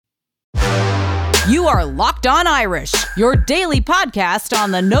You are Locked On Irish, your daily podcast on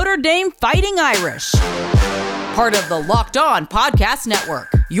the Notre Dame Fighting Irish. Part of the Locked On Podcast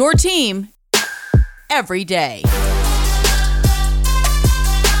Network, your team every day.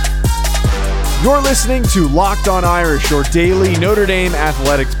 You're listening to Locked On Irish, your daily Notre Dame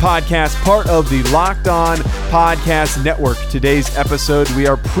athletics podcast, part of the Locked On Podcast Network. Today's episode, we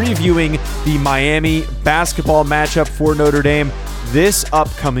are previewing the Miami basketball matchup for Notre Dame this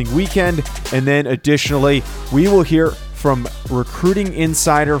upcoming weekend. And then additionally, we will hear from recruiting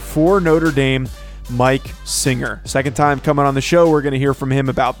insider for Notre Dame, Mike Singer. Second time coming on the show, we're going to hear from him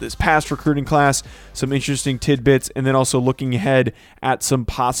about this past recruiting class, some interesting tidbits, and then also looking ahead at some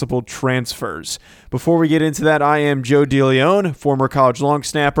possible transfers. Before we get into that, I am Joe DeLeon, former college long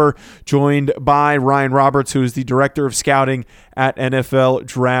snapper, joined by Ryan Roberts, who is the director of scouting at NFL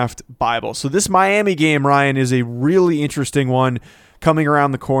Draft Bible. So this Miami game, Ryan, is a really interesting one coming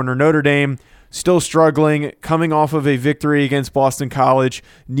around the corner. Notre Dame still struggling, coming off of a victory against Boston College,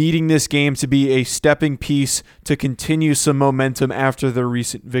 needing this game to be a stepping piece to continue some momentum after their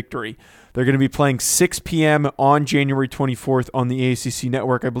recent victory. They're going to be playing 6 p.m. on January 24th on the ACC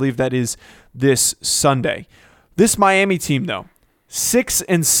network. I believe that is this Sunday. This Miami team, though,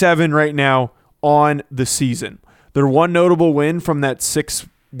 6-7 right now on the season. Their one notable win from that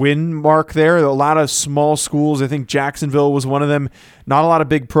 6-win mark there. A lot of small schools. I think Jacksonville was one of them. Not a lot of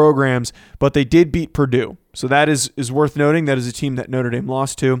big programs, but they did beat Purdue. So that is worth noting. That is a team that Notre Dame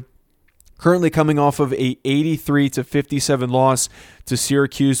lost to. Currently coming off of a 83-57 loss to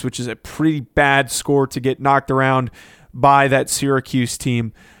Syracuse, which is a pretty bad score to get knocked around by that Syracuse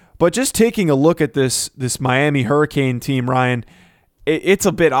team. But just taking a look at this Miami Hurricane team, Ryan, it's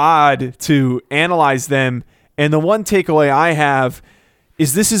a bit odd to analyze them. And the one takeaway I have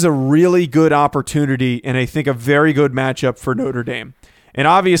is this is a really good opportunity and I think a very good matchup for Notre Dame. And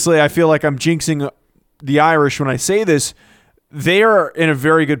obviously I feel like I'm jinxing the Irish when I say this. They are in a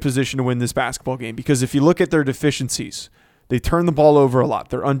very good position to win this basketball game because if you look at their deficiencies, they turn the ball over a lot.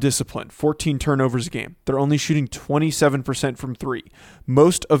 They're undisciplined, 14 turnovers a game. They're only shooting 27% from three.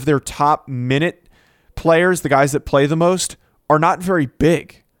 Most of their top minute players, the guys that play the most, are not very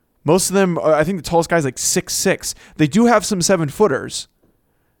big. Most of them, I think the tallest guy is like 6'6". They do have some 7-footers.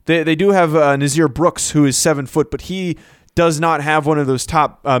 They do have Nazir Brooks, who is 7 foot, but he does not have one of those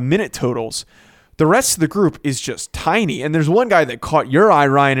top minute totals. The rest of the group is just tiny. And there's one guy that caught your eye,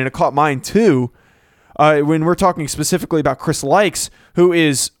 Ryan, and it caught mine too. When we're talking specifically about Chris Lykes, who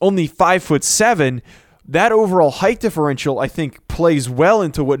is only 5'7", that overall height differential, I think, plays well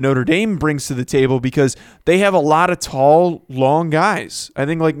into what Notre Dame brings to the table because they have a lot of tall, long guys. I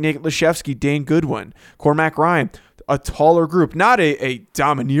think like Nate Laszewski, Dane Goodwin, Cormac Ryan, a taller group. Not a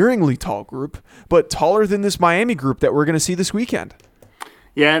domineeringly tall group, but taller than this Miami group that we're going to see this weekend.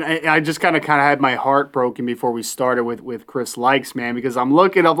 Yeah, and I just kind of had my heart broken before we started with Chris Lykes, man, because I'm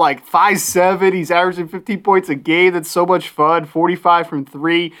looking up like 5'7", he's averaging 15 points a game. That's so much fun. 45 from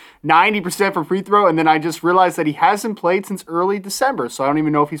three, 90% from free throw, and then I just realized that he hasn't played since early December, so I don't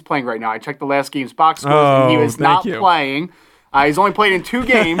even know if he's playing right now. I checked the last game's box scores, and he was not playing. He's only played in 2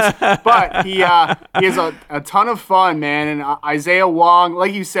 games, but he has a ton of fun, man. And Isaiah Wong,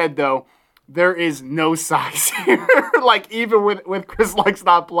 like you said, though, there is no size here. Like, even with Chris Lykes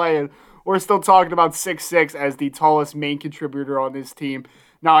not playing, we're still talking about 6'6" as the tallest main contributor on this team.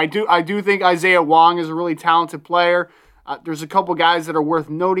 Now, I do think Isaiah Wong is a really talented player. There's a couple guys that are worth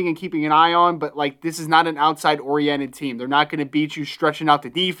noting and keeping an eye on, but like this is not an outside-oriented team. They're not going to beat you stretching out the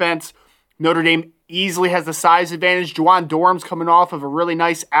defense. Notre Dame easily has the size advantage. Juwan Dorham's coming off of a really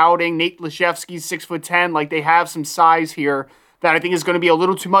nice outing. Nate Laszewski's 6'10". Like, they have some size here that I think is going to be a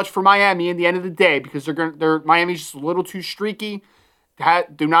little too much for Miami in the end of the day because Miami's just a little too streaky.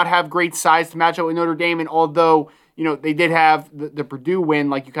 Do not have great size to match up with Notre Dame. And although, you know, they did have the Purdue win,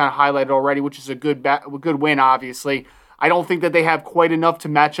 like you kind of highlighted already, which is a good win, obviously, I don't think that they have quite enough to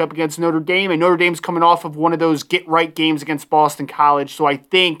match up against Notre Dame. And Notre Dame's coming off of one of those get-right games against Boston College. So I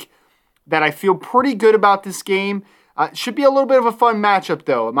think that I feel pretty good about this game. Should be a little bit of a fun matchup,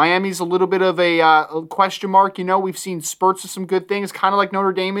 though. Miami's a little bit of a question mark. You know, we've seen spurts of some good things, kind of like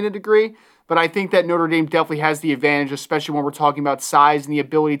Notre Dame in a degree. But I think that Notre Dame definitely has the advantage, especially when we're talking about size and the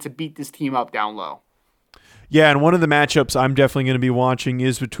ability to beat this team up down low. Yeah, and one of the matchups I'm definitely going to be watching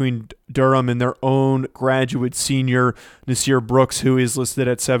is between Durham and their own graduate senior, Nazir Brooks, who is listed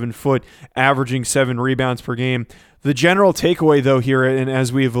at 7 foot, averaging 7 rebounds per game. The general takeaway, though, here, and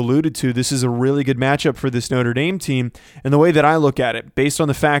as we have alluded to, this is a really good matchup for this Notre Dame team. And the way that I look at it, based on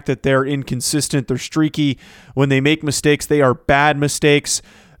the fact that they're inconsistent, they're streaky, when they make mistakes, they are bad mistakes.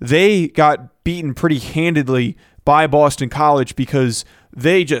 They got beaten pretty handedly by Boston College because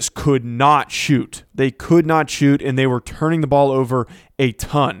they just could not shoot. They could not shoot, and they were turning the ball over a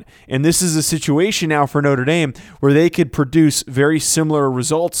ton. And this is a situation now for Notre Dame where they could produce very similar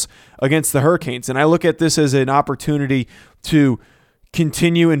results against the Hurricanes. And I look at this as an opportunity to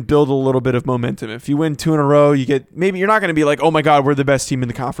continue and build a little bit of momentum. If you win 2 in a row, maybe you're not going to be like, oh my God, we're the best team in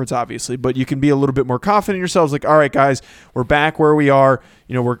the conference, obviously, but you can be a little bit more confident in yourselves. Like, all right, guys, we're back where we are.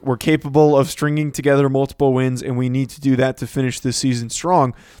 We're capable of stringing together multiple wins, and we need to do that to finish this season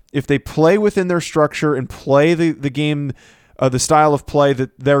strong. If they play within their structure and play the game, the style of play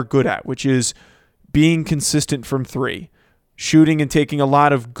that they're good at, which is being consistent from 3, shooting and taking a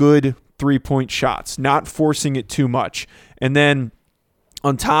lot of good 3-point shots, not forcing it too much, and then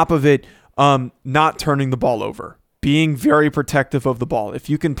on top of it, not turning the ball over, being very protective of the ball.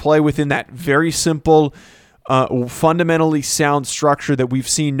 If you can play within that very simple, fundamentally sound structure that we've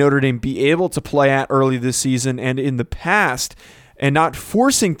seen Notre Dame be able to play at early this season and in the past, and not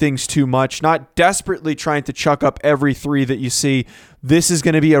forcing things too much, not desperately trying to chuck up every 3 that you see, this is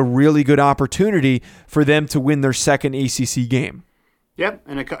going to be a really good opportunity for them to win their second ACC game. Yep,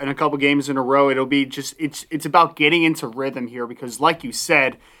 and a couple games in a row, it'll be just it's about getting into rhythm here because, like you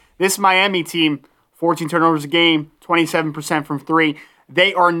said, this Miami team, 14 turnovers a game, 27% from 3.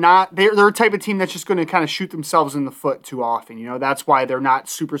 They're a type of team that's just going to kind of shoot themselves in the foot too often. That's why they're not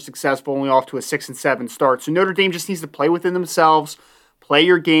super successful, only off to a 6-7 start. So Notre Dame just needs to play within themselves, play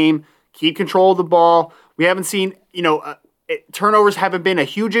your game, keep control of the ball. We haven't seen, turnovers haven't been a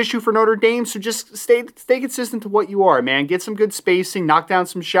huge issue for Notre Dame, so just stay consistent to what you are, man. Get some good spacing, knock down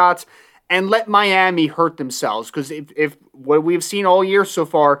some shots, and let Miami hurt themselves. Because if what we've seen all year so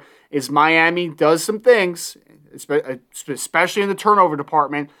far is Miami does some things, especially in the turnover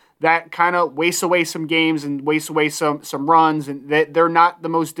department, that kind of wastes away some games and wastes away some runs, and they're not the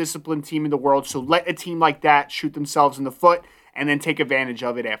most disciplined team in the world. So let a team like that shoot themselves in the foot and then take advantage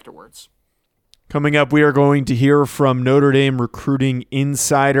of it afterwards. Coming up, we are going to hear from Notre Dame recruiting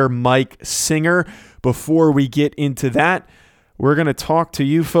insider Mike Singer. Before we get into that, we're going to talk to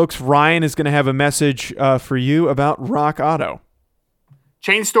you folks. Ryan is going to have a message for you about Rock Auto.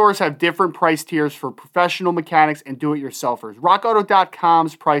 Chain stores have different price tiers for professional mechanics and do-it-yourselfers.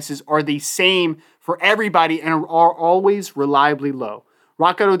 RockAuto.com's prices are the same for everybody and are always reliably low.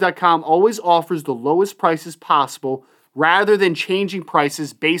 RockAuto.com always offers the lowest prices possible rather than changing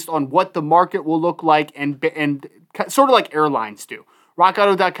prices based on what the market will look like and sort of like airlines do.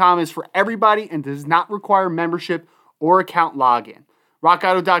 RockAuto.com is for everybody and does not require membership or account login.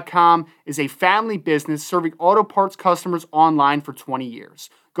 RockAuto.com is a family business serving auto parts customers online for 20 years.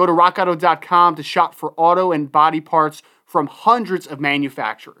 Go to RockAuto.com to shop for auto and body parts from hundreds of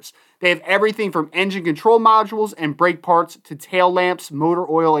manufacturers. They have everything from engine control modules and brake parts to tail lamps, motor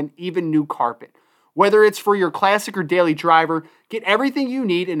oil, and even new carpet. Whether it's for your classic or daily driver, get everything you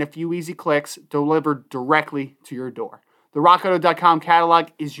need in a few easy clicks delivered directly to your door. The RockAuto.com catalog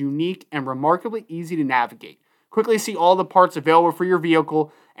is unique and remarkably easy to navigate. Quickly see all the parts available for your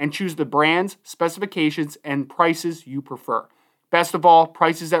vehicle and choose the brands, specifications, and prices you prefer. Best of all,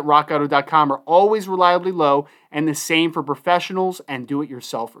 prices at RockAuto.com are always reliably low and the same for professionals and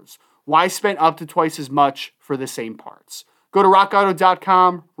do-it-yourselfers. Why spend up to twice as much for the same parts? Go to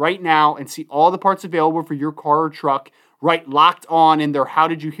RockAuto.com right now and see all the parts available for your car or truck. Write Locked On in their How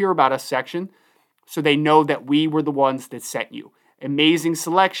Did You Hear About Us section so they know that we were the ones that sent you. Amazing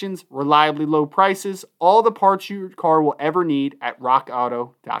selections, reliably low prices, all the parts your car will ever need at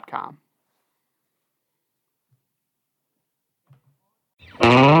RockAuto.com.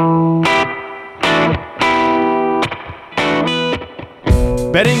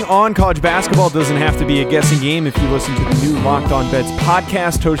 Betting on college basketball doesn't have to be a guessing game if you listen to the new Locked On Bets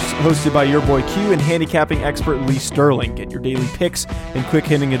podcast hosted by your boy Q and handicapping expert Lee Sterling. Get your daily picks and quick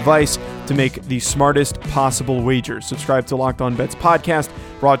hitting advice to make the smartest possible wagers. Subscribe to Locked On Bets podcast,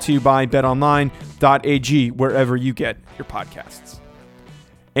 brought to you by betonline.ag, wherever you get your podcasts.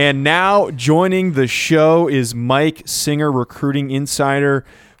 And now joining the show is Mike Singer, recruiting insider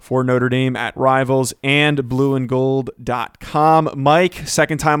for Notre Dame at Rivals and blueandgold.com. Mike,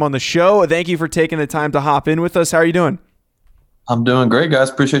 second time on the show. Thank you for taking the time to hop in with us. How are you doing? I'm doing great, guys.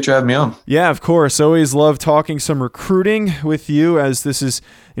 Appreciate you having me on. Yeah, of course. Always love talking some recruiting with you, as this is,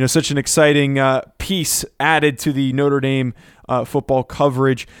 such an exciting piece added to the Notre Dame football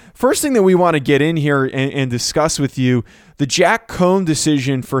coverage. First thing that we want to get in here and discuss with you, the Jack Cohn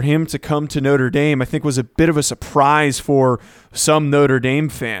decision for him to come to Notre Dame, I think, was a bit of a surprise for some Notre Dame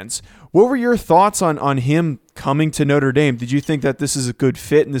fans. What were your thoughts on him coming to Notre Dame? Did you think that this is a good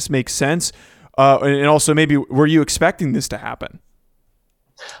fit and this makes sense? And also, maybe, were you expecting this to happen?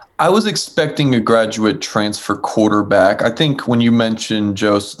 I was expecting a graduate transfer quarterback. I think when you mentioned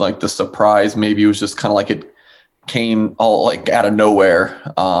Joe, like the surprise, maybe it was just kind of like it came all like out of nowhere.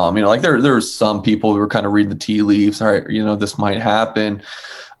 Like there were some people who were kind of reading the tea leaves. All right, this might happen.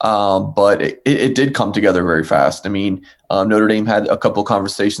 But it did come together very fast. I mean, Notre Dame had a couple of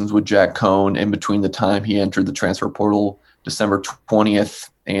conversations with Jack Cohn in between the time he entered the transfer portal December 20th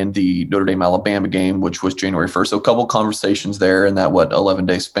and the Notre Dame Alabama game, which was January 1st. So a couple of conversations there in that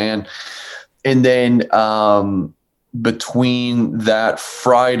 11-day span. And then between that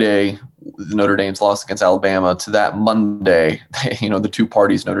Friday, Notre Dame's loss against Alabama, to that Monday, the two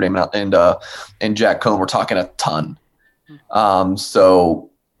parties, Notre Dame and Jack Cohn, were talking a ton. So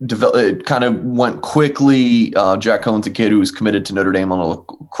it kind of went quickly. Jack Cohn's a kid who was committed to Notre Dame on a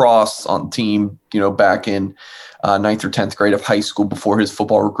lacrosse on team, back in 9th or 10th grade of high school before his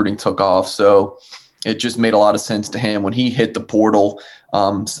football recruiting took off. So it just made a lot of sense to him when he hit the portal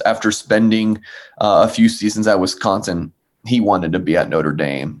after spending a few seasons at Wisconsin. He wanted to be at Notre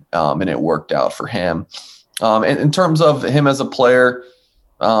Dame, and it worked out for him. And in terms of him as a player,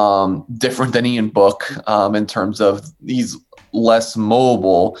 different than Ian Book in terms of he's less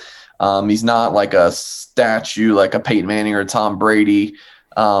mobile. He's not like a statue like a Peyton Manning or Tom Brady,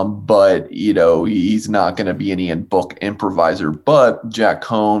 but he's not going to be an Ian Book improviser. But Jack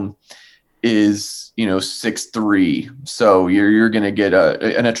Cohn is 6'3", so you're going to get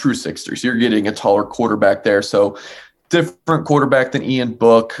a true 6'3", so you're getting a taller quarterback there. So different quarterback than Ian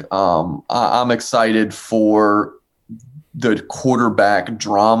Book. I'm excited for the quarterback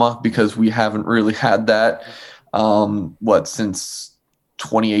drama because we haven't really had that since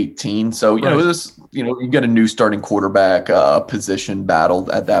 2018. So you get a new starting quarterback position battle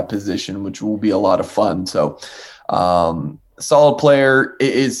at that position, which will be a lot of fun. So solid player.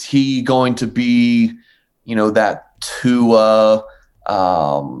 Is he going to be that Tua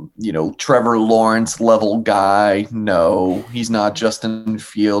Trevor Lawrence level guy? No, he's not. Justin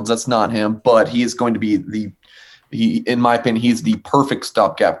Fields, that's not him, but he is going to be in my opinion, he's the perfect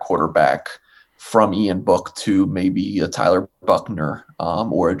stopgap quarterback from Ian Book to maybe a Tyler Buchner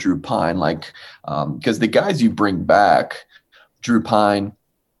or a Drew Pine, because the guys you bring back, Drew Pine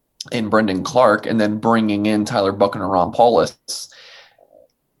and Brendan Clark, and then bringing in Tyler Buchner and Ron Paulus,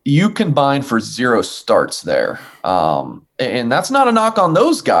 you combine for 0 starts there. And that's not a knock on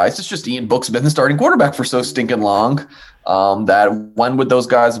those guys. It's just Ian Book's been the starting quarterback for so stinking long that when would those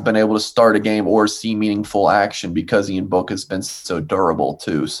guys have been able to start a game or see meaningful action, because Ian Book has been so durable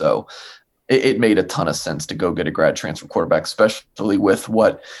too. So it made a ton of sense to go get a grad transfer quarterback, especially with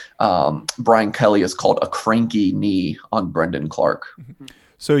what Brian Kelly has called a cranky knee on Brendan Clark.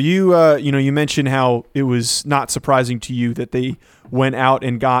 So you mentioned how it was not surprising to you that they went out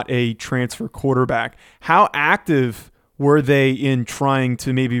and got a transfer quarterback. How active were they in trying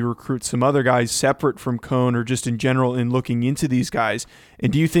to maybe recruit some other guys separate from Cohn, or just in general in looking into these guys?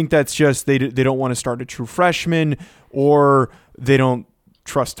 And do you think that's just they don't want to start a true freshman, or they don't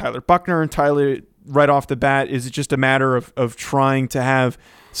trust Tyler Buchner entirely right off the bat? Is it just a matter of trying to have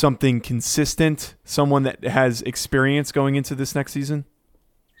something consistent, someone that has experience going into this next season?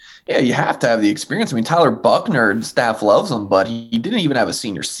 Yeah, you have to have the experience. I mean, Tyler Buchner, the staff loves him, but he didn't even have a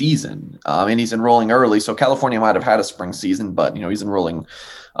senior season, and he's enrolling early. So California might have had a spring season, but he's enrolling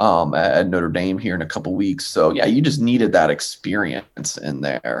at Notre Dame here in a couple weeks. So yeah, you just needed that experience in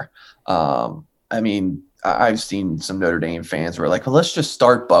there. I've seen some Notre Dame fans who are like, well, let's just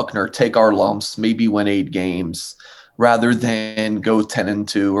start Buchner, take our lumps, maybe win 8 games, rather than go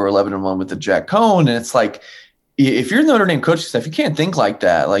 10-2 or 11-1 with the Jack Cohn. And it's like, if you're Notre Dame coaching staff, you can't think like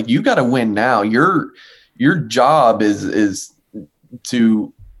that. Like, you got to win now. Your job is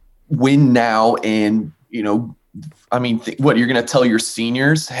to win now. And, what you're going to tell your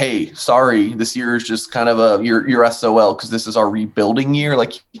seniors? Hey, sorry, this year is just kind of your SOL because this is our rebuilding year.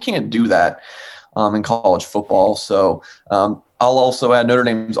 Like, you can't do that in college football. So I'll also add, Notre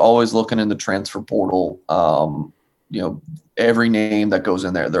Dame's always looking in the transfer portal. Every name that goes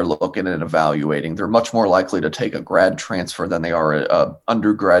in there, they're looking and evaluating. They're much more likely to take a grad transfer than they are a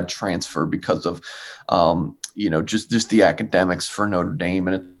undergrad transfer because of, just the academics for Notre Dame.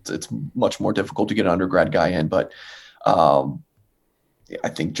 And it's much more difficult to get an undergrad guy in. But I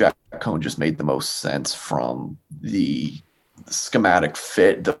think Jack Cohn just made the most sense from the schematic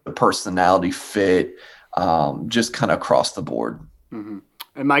fit, the personality fit, just kind of across the board. Mm-hmm.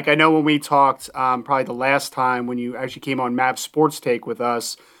 And Mike, I know when we talked probably the last time when you actually came on Mavs Sports Take with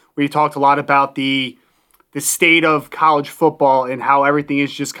us, we talked a lot about the state of college football and how everything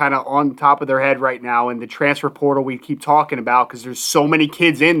is just kind of on top of their head right now, and the transfer portal we keep talking about because there's so many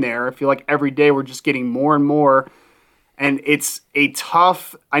kids in there. I feel like every day we're just getting more and more. And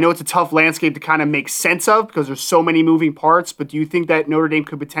I know it's a tough landscape to kind of make sense of because there's so many moving parts, but do you think that Notre Dame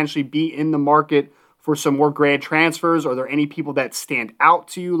could potentially be in the market for some more grad transfers? Are there any people that stand out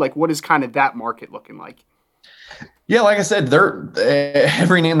to you? Like, what is kind of that market looking like? Yeah, like I said,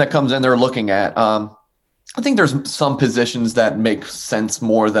 every name that comes in, they're looking at. I think there's some positions that make sense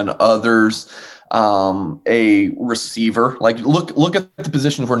more than others. A receiver, like look at the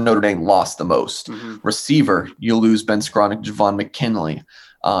positions where Notre Dame lost the most. Receiver, you lose Ben Skowronek, Javon McKinley.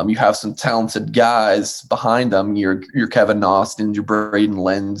 You have some talented guys behind them. Your Kevin Austin, your Braden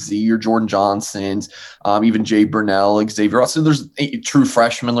Lindsay, your Jordan Johnsons, even Jay Burnell, Xavier Ross. So there's a true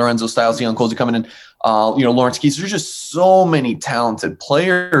freshman, Lorenzo Styles, young Colsey coming in. Lawrence Keys. There's just so many talented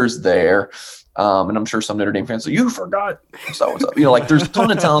players there. And I'm sure some Notre Dame fans say, you forgot. So there's a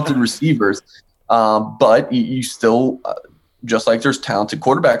ton of talented receivers. But you still, just like there's talented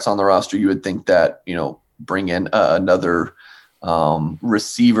quarterbacks on the roster, you would think that, bring in another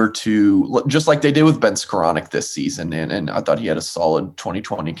receiver to, just like they did with Ben Skowronek this season. And I thought he had a solid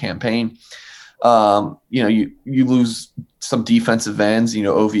 2020 campaign. You lose some defensive ends,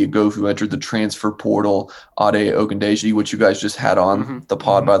 Ovie Agove, who entered the transfer portal, Ade Ogundeji, which you guys just had on the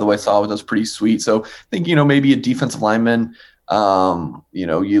pod, by the way, saw was pretty sweet. So I think, maybe a defensive lineman.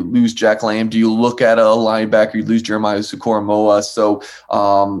 You lose Jack Lamb. Do you look at a linebacker? You lose Jeremiah Sukoromoa. So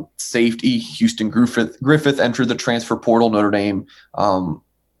safety, Houston Griffith entered the transfer portal. Notre Dame, from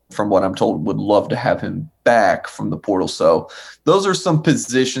what I'm told, would love to have him back from the portal. So those are some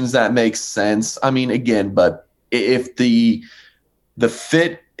positions that make sense. I mean, again, but if the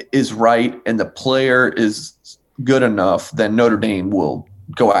fit is right and the player is good enough, then Notre Dame will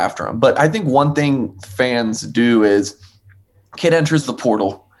go after him. But I think one thing fans do is, kid enters the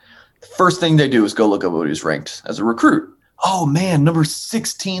portal. First thing they do is go look at what he's ranked as a recruit. Oh, man, number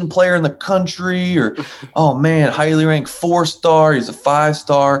 16 player in the country, or, oh, man, highly ranked 4-star. He's a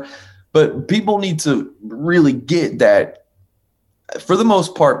 5-star. But people need to really get that, for the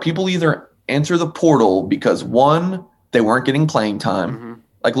most part, people either enter the portal because, one, they weren't getting playing time.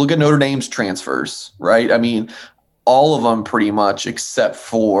 Like, look at Notre Dame's transfers, right? I mean, all of them pretty much except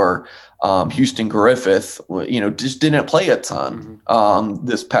for Houston Griffith, just didn't play a ton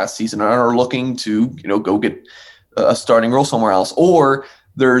this past season and are looking to, go get a starting role somewhere else. Or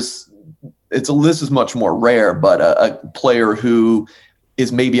this is much more rare, but a player who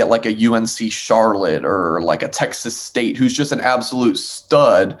is maybe at like a UNC Charlotte or like a Texas State, who's just an absolute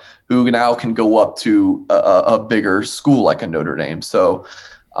stud, who now can go up to a bigger school like a Notre Dame. So,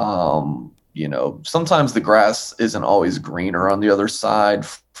 sometimes the grass isn't always greener on the other side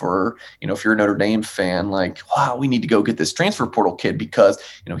for, if you're a Notre Dame fan, like, wow, we need to go get this transfer portal kid because,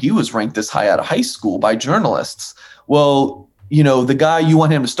 he was ranked this high out of high school by journalists. Well, the guy you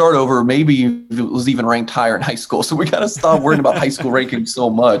want him to start over maybe was even ranked higher in high school. So we got to stop worrying about high school rankings so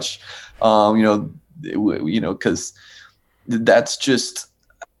much, because that's just,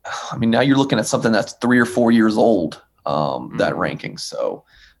 now you're looking at something that's 3 or 4 years old, that ranking. So,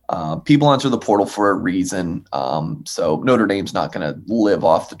 people enter the portal for a reason. So Notre Dame's not going to live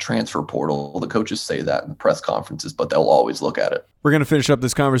off the transfer portal. The coaches say that in the press conferences, but they'll always look at it. We're going to finish up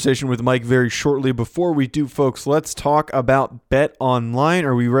this conversation with Mike very shortly. Before we do, folks, let's talk about Bet Online.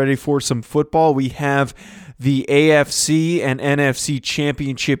 Are we ready for some football? We have the AFC and NFC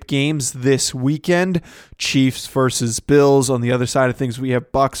championship games this weekend. Chiefs versus Bills. On the other side of things, we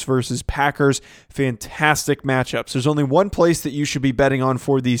have Bucks versus Packers. Fantastic matchups. There's only one place that you should be betting on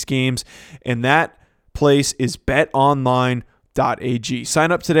for these games, and that place is betonline.ag.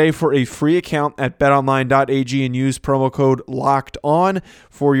 Sign up today for a free account at betonline.ag and use promo code LOCKEDON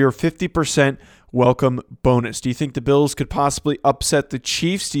for your 50% welcome bonus. Do you think the Bills could possibly upset the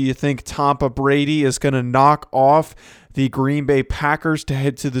Chiefs? Do you think Tampa Brady is going to knock off the Green Bay Packers to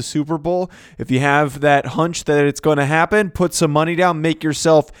head to the Super Bowl? If you have that hunch that it's going to happen, put some money down, make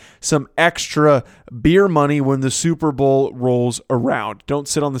yourself some extra beer money when the Super Bowl rolls around. Don't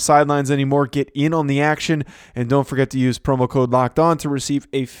sit on the sidelines anymore. Get in on the action, and don't forget to use promo code LOCKEDON to receive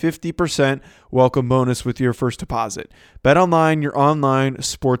a 50% welcome bonus with your first deposit. Bet Online, your online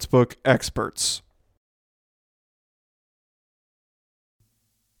sportsbook experts.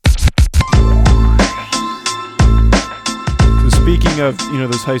 Speaking of,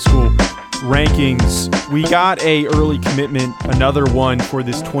 those high school rankings, we got a early commitment, another one for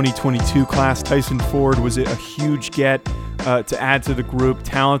this 2022 class. Tyson Ford was a huge get to add to the group.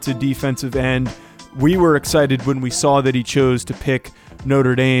 Talented defensive end. We were excited when we saw that he chose to pick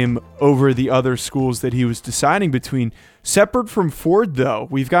Notre Dame over the other schools that he was deciding between. Separate from Ford, though,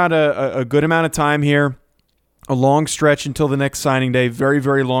 we've got a good amount of time here, a long stretch until the next signing day, very,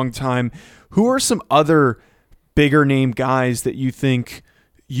 very long time. Who are some other bigger name guys that you think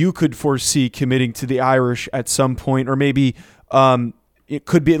you could foresee committing to the Irish at some point, or maybe it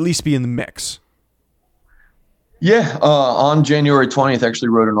could be at least be in the mix? Yeah, on January 20th, I actually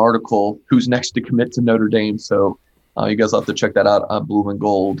wrote an article, who's next to commit to Notre Dame. So you guys will have to check that out at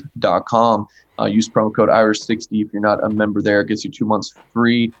blueandgold.com. Use promo code Irish60 if you're not a member there. It gets you 2 months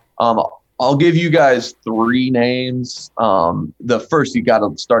free. I'll give you guys 3 names. The first, you got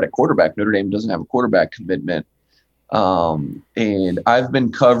to start at quarterback. Notre Dame doesn't have a quarterback commitment. And I've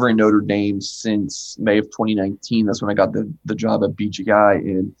been covering Notre Dame since May of 2019. That's when I got the job at BGI.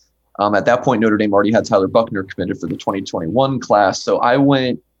 And at that point, Notre Dame already had Tyler Buckner committed for the 2021 class. So I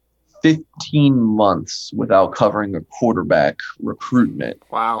went 15 months without covering a quarterback recruitment.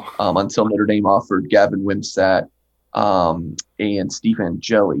 Wow. Until Notre Dame offered Gavin Wimsatt and Steve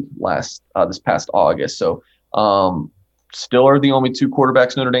Angeli this past August. So still are the only 2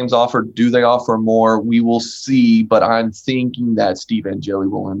 quarterbacks Notre Dame's offered. Do they offer more? We will see, but I'm thinking that Steve Angeli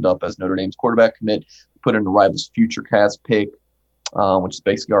will end up as Notre Dame's quarterback commit, put in a Rivals FutureCast pick, which is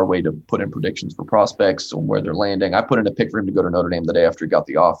basically our way to put in predictions for prospects on where they're landing. I put in a pick for him to go to Notre Dame the day after he got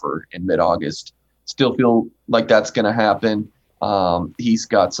the offer in mid-August. Still feel like that's going to happen. He's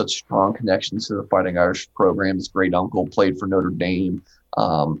got such strong connections to the Fighting Irish program. His great uncle played for Notre Dame.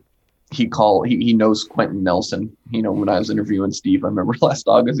 He knows Quentin Nelson. When I was interviewing Steve, I remember last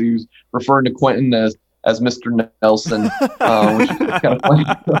August he was referring to Quentin as Mr. Nelson, which is kind of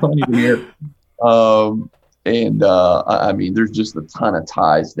funny to hear. I mean, there's just a ton of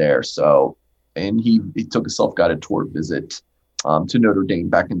ties there. So, and he took a self-guided tour visit to Notre Dame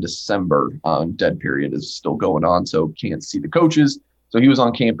back in December. Dead period is still going on, so can't see the coaches. So he was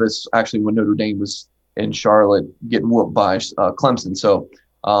on campus actually when Notre Dame was in Charlotte getting whooped by Clemson. So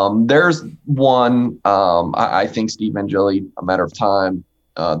there's one. I think Steve Angeli, a matter of time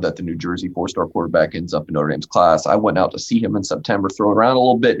that the New Jersey 4-star quarterback ends up in Notre Dame's class. I went out to see him in September, throw it around a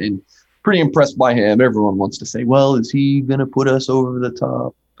little bit, and pretty impressed by him. Everyone wants to say, well, is he going to put us over the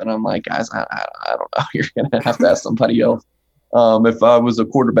top? And I'm like, guys, I don't know. You're going to have to ask somebody else. If I was a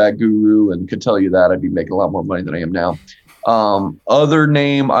quarterback guru and could tell you that, I'd be making a lot more money than I am now. Other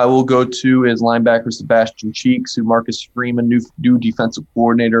name I will go to is linebacker Sebastian Cheeks, who Marcus Freeman, new defensive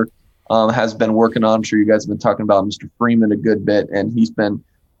coordinator, has been working on. I'm sure you guys have been talking about Mr. Freeman a good bit, and he's been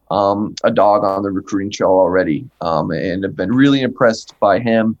a dog on the recruiting trail already, and have been really impressed by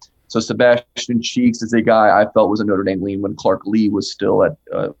him. So Sebastian Cheeks is a guy I felt was a Notre Dame lean when Clark Lee was still at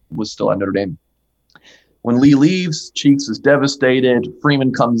Notre Dame. When Lee leaves, Cheeks is devastated.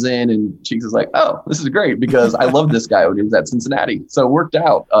 Freeman comes in, and Cheeks is like, "Oh, this is great because I love this guy when he was at Cincinnati." So it worked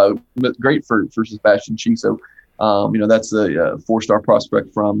out great for Sebastian Cheeks. So that's a 4-star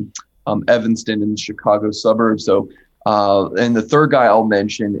prospect from Evanston in the Chicago suburbs. So and the third guy I'll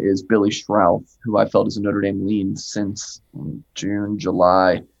mention is Billy Schrauth, who I felt is a Notre Dame lean since June,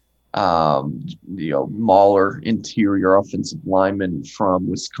 July. Mauler, interior offensive lineman from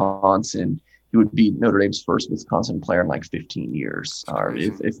Wisconsin. He would be Notre Dame's first Wisconsin player in like 15 years, or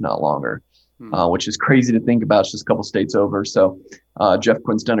if not longer, which is crazy to think about. It's just a couple states over. So Jeff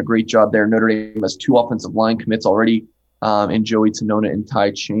Quinn's done a great job there. Notre Dame has 2 offensive line commits already, in Joey Tanona and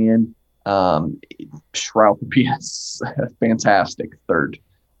Ty Chan. Schrauth would be a fantastic third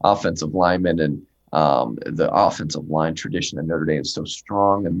offensive lineman, and the offensive line tradition at Notre Dame is so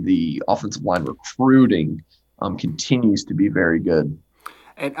strong, and the offensive line recruiting continues to be very good.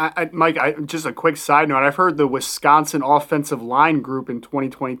 And Mike, just a quick side note, I've heard the Wisconsin offensive line group in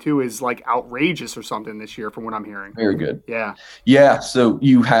 2022 is like outrageous or something this year from what I'm hearing. Very good. Yeah. Yeah, so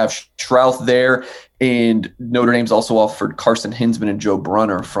you have Schrauth there, and Notre Dame's also offered Carson Hinsman and Joe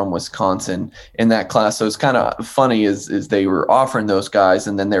Brunner from Wisconsin in that class. So it's kind of funny is they were offering those guys,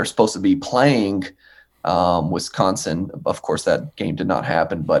 and then they're supposed to be playing Wisconsin. Of course, that game did not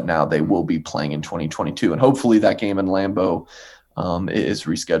happen, but now they will be playing in 2022, and hopefully that game in Lambeau is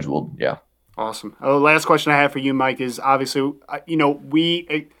rescheduled. Yeah. Awesome. Last question I have for you, Mike, is obviously, I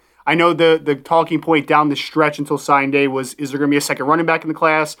know the talking point down the stretch until sign day was, is there going to be a second running back in the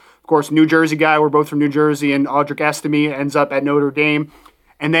class? Of course, New Jersey guy, we're both from New Jersey, and Audric Estime ends up at Notre Dame.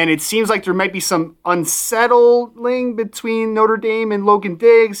 And then it seems like there might be some unsettling between Notre Dame and Logan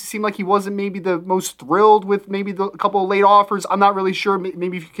Diggs. It seemed like he wasn't maybe the most thrilled with maybe a couple of late offers. I'm not really sure.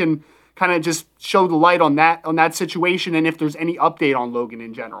 Maybe if you can kind of just show the light on that situation, and if there's any update on Logan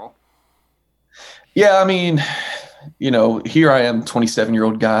in general. Yeah, I mean, here I am,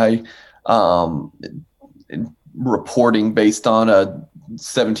 27-year-old guy, reporting based on a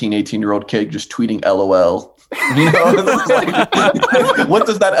 17, 18-year-old kid just tweeting LOL. What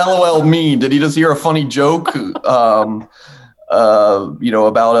does that LOL mean? Did he just hear a funny joke?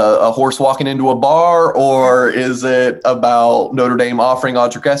 about a horse walking into a bar, or is it about Notre Dame offering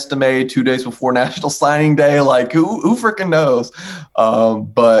Audric Estime 2 days before National Signing Day? Like, who freaking knows?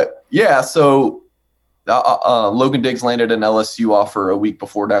 But yeah, so Logan Diggs landed an LSU offer a week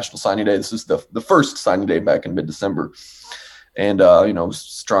before National Signing Day. This is the first signing day back in mid-December. And,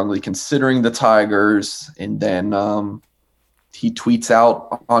 strongly considering the Tigers. And then he tweets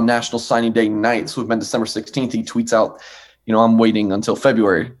out on National Signing Day night. So we've been December 16th. He tweets out, I'm waiting until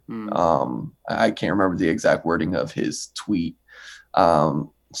February. I can't remember the exact wording of his tweet.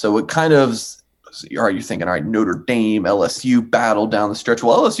 So it kind of, are you thinking, all right, Notre Dame, LSU battle down the stretch?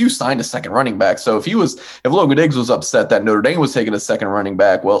 Well, LSU signed a second running back. So if Logan Diggs was upset that Notre Dame was taking a second running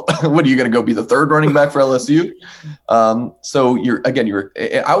back, well, what are you going to go be the third running back for LSU? So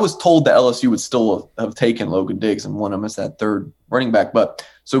I was told that LSU would still have taken Logan Diggs and won him as that third running back. But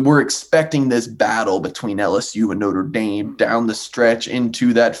so we're expecting this battle between LSU and Notre Dame down the stretch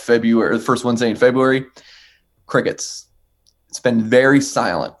into that February, the first Wednesday in February. Crickets. It's been very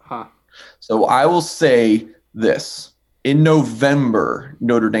silent. So I will say this. In November,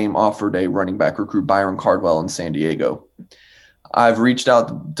 Notre Dame offered a running back recruit, Byron Cardwell, in San Diego. I've reached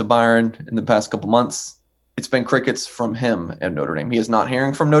out to Byron in the past couple months. It's been crickets from him at Notre Dame. He is not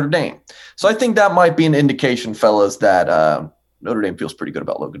hearing from Notre Dame. So I think that might be an indication, fellas, that Notre Dame feels pretty good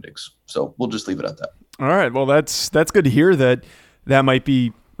about Logan Diggs. So we'll just leave it at that. All right. Well, that's good to hear that might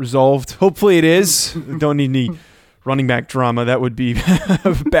be resolved. Hopefully it is. Don't need any running back drama. That would be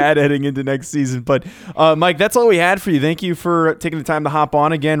bad heading into next season. But Mike, that's all we had for you. Thank you for taking the time to hop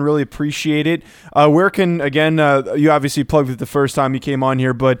on again. Really appreciate it. Where can, you obviously plugged it the first time you came on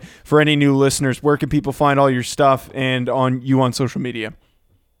here, but for any new listeners, where can people find all your stuff and on social media?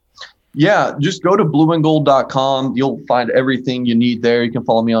 Yeah, just go to blueandgold.com. You'll find everything you need there. You can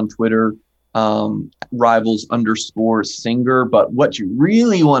follow me on Twitter, rivals_singer. But what you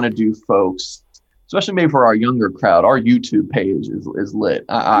really want to do, folks, especially maybe for our younger crowd, our YouTube page is lit.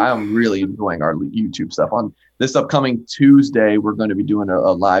 I'm really enjoying our YouTube stuff. On this upcoming Tuesday, we're going to be doing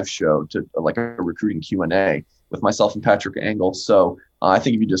a live show to like a recruiting Q&A with myself and Patrick Engel. So I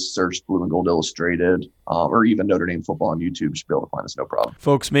think if you just search Blue and Gold Illustrated or even Notre Dame football on YouTube, you should be able to find us no problem.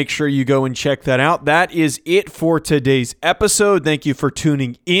 Folks, make sure you go and check that out. That is it for today's episode. Thank you for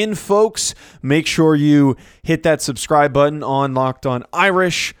tuning in, folks. Make sure you hit that subscribe button on Locked On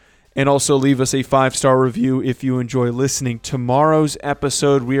Irish. And also leave us a 5-star review if you enjoy listening. Tomorrow's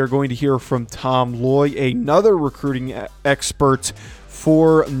episode, we are going to hear from Tom Loy, another recruiting expert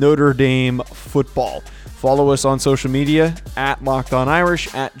for Notre Dame football. Follow us on social media at Locked On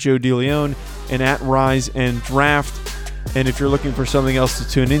Irish, at Joe DeLeon, and at Rise and Draft. And if you're looking for something else to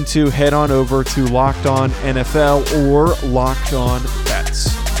tune into, head on over to Locked On NFL or Locked On